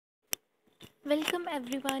Welcome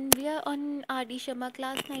everyone. We are on RD Sharma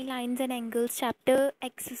class 9 lines and angles chapter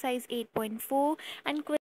exercise 8.4 and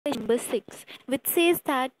question number 6, which says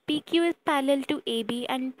that PQ is parallel to AB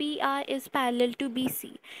and PR is parallel to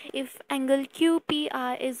BC. If angle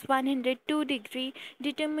QPR is 102 degree,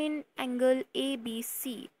 determine angle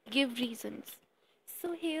ABC. Give reasons.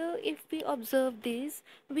 So here if we observe this,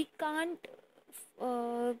 we can't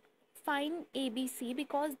uh, find ABC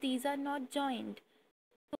because these are not joined.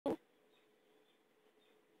 So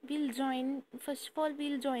first of all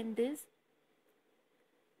we'll join this.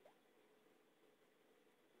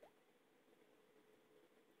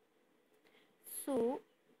 So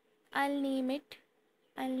I'll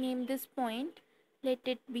name this point, let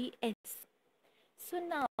it be S. So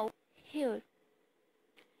now here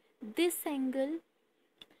this angle,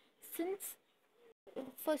 since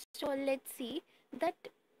first of all let's see that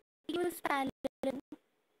Q is parallel to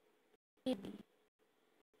AB,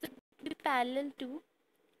 so it will be parallel to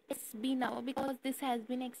SB now because this has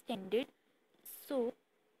been extended. So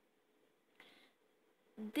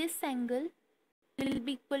this angle will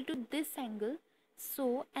be equal to this angle.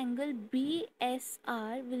 So angle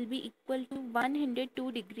BSR will be equal to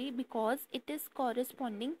 102 degree because it is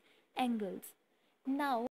corresponding angles.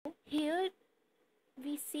 Now here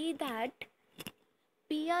we see that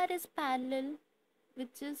PR is parallel,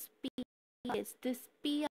 which is PS. This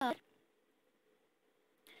PR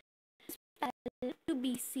is parallel to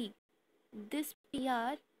BC. This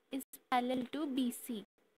PR is parallel to BC.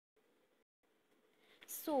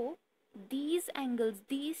 So these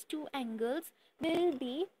two angles will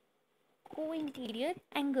be co-interior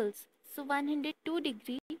angles. So 102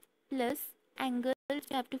 degree plus angles we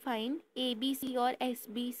have to find ABC or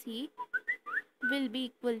SBC will be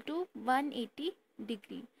equal to 180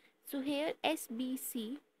 degree. So here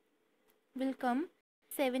SBC will come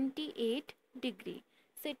 78 degree.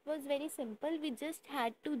 So it was very simple. We just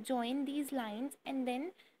had to join these lines and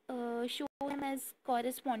then show them as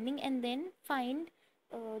corresponding and then find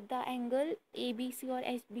the angle ABC or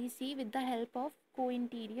SBC with the help of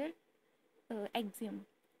co-interior axiom.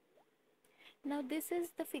 Now this is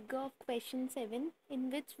the figure of question 7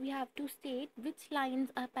 in which we have to state which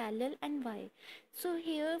lines are parallel and why. So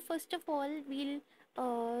here first of all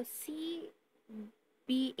we'll see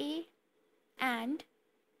BA and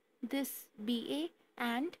this BA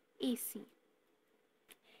and AC.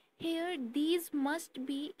 Here these must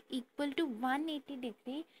be equal to 180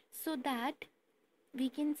 degree so that we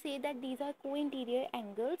can say that these are co-interior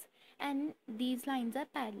angles and these lines are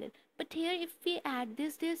parallel. But here if we add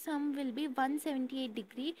this, their sum will be 178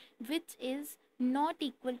 degree, which is not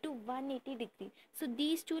equal to 180 degree. So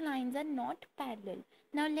these two lines are not parallel.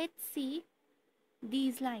 Now let's see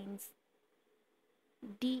these lines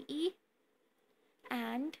DE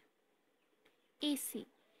and AC.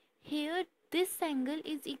 Here this angle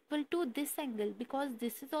is equal to this angle because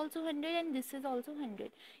this is also 100 and this is also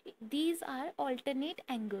 100. These are alternate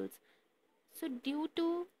angles. So due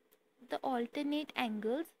to the alternate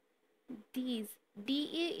angles, these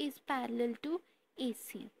DA is parallel to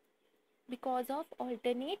AC because of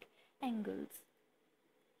alternate angles.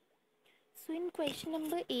 So in question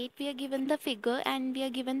number 8 we are given the figure and we are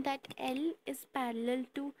given that L is parallel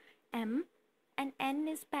to M and N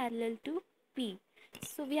is parallel to P.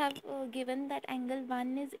 So we have given that angle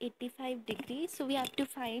 1 is 85 degrees. So we have to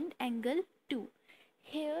find angle 2.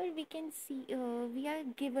 Here we can see we are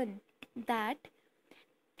given that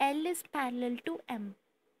L is parallel to M.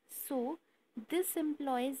 So this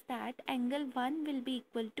implies that angle 1 will be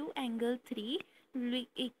equal to angle 3 will be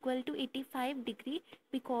equal to 85 degree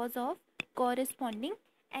because of corresponding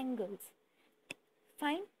angles.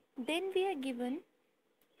 Fine. Then we are given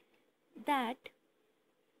that,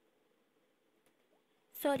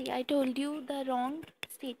 sorry, I told you the wrong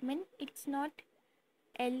statement. It's not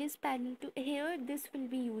L is parallel to, here this will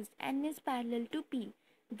be used. N is parallel to P.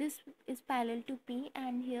 This is parallel to P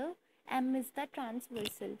and here M is the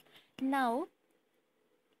transversal. Now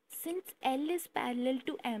since L is parallel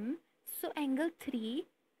to M, so angle 3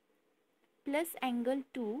 plus angle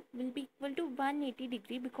 2 will be equal to 180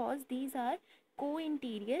 degree because these are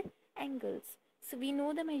co-interior angles. So we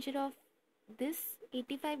know the measure of this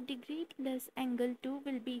 85 degree plus angle 2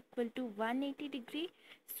 will be equal to 180 degree.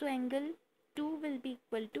 So angle 2 will be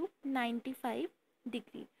equal to 95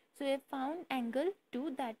 degree. So we have found angle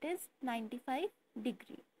 2, that is 95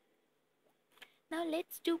 degree. Now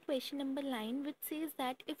let's do question number 9, which says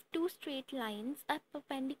that if two straight lines are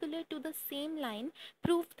perpendicular to the same line,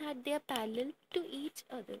 prove that they are parallel to each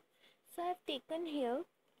other. So I have taken here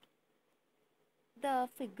the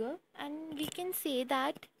figure and we can say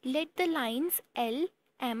that let the lines L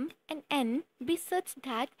M and N be such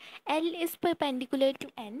that L is perpendicular to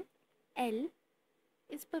N, L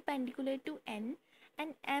is perpendicular to N,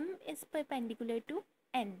 and M is perpendicular to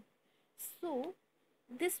N. So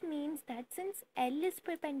this means that since L is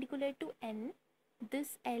perpendicular to N,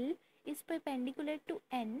 this L is perpendicular to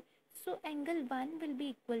N, so angle 1 will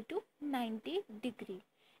be equal to 90 degree.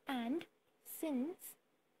 And since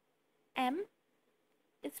M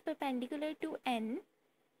is perpendicular to N,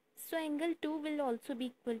 so angle 2 will also be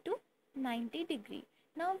equal to 90 degree.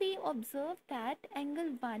 Now we observe that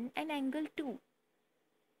angle 1 and angle 2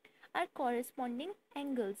 are corresponding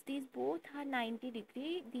angles. These both are 90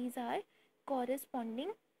 degree. These are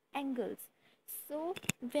corresponding angles. So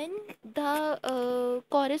when the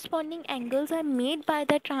corresponding angles are made by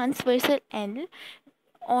the transversal L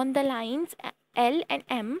on the lines L and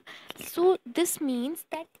M, so this means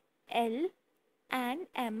that L and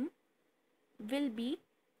M will be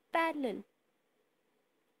parallel.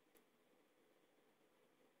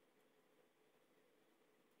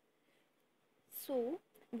 So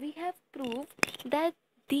we have proved that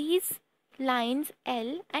these lines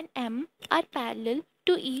L and M are parallel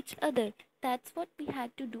to each other. That's what we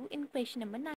had to do in question number 9.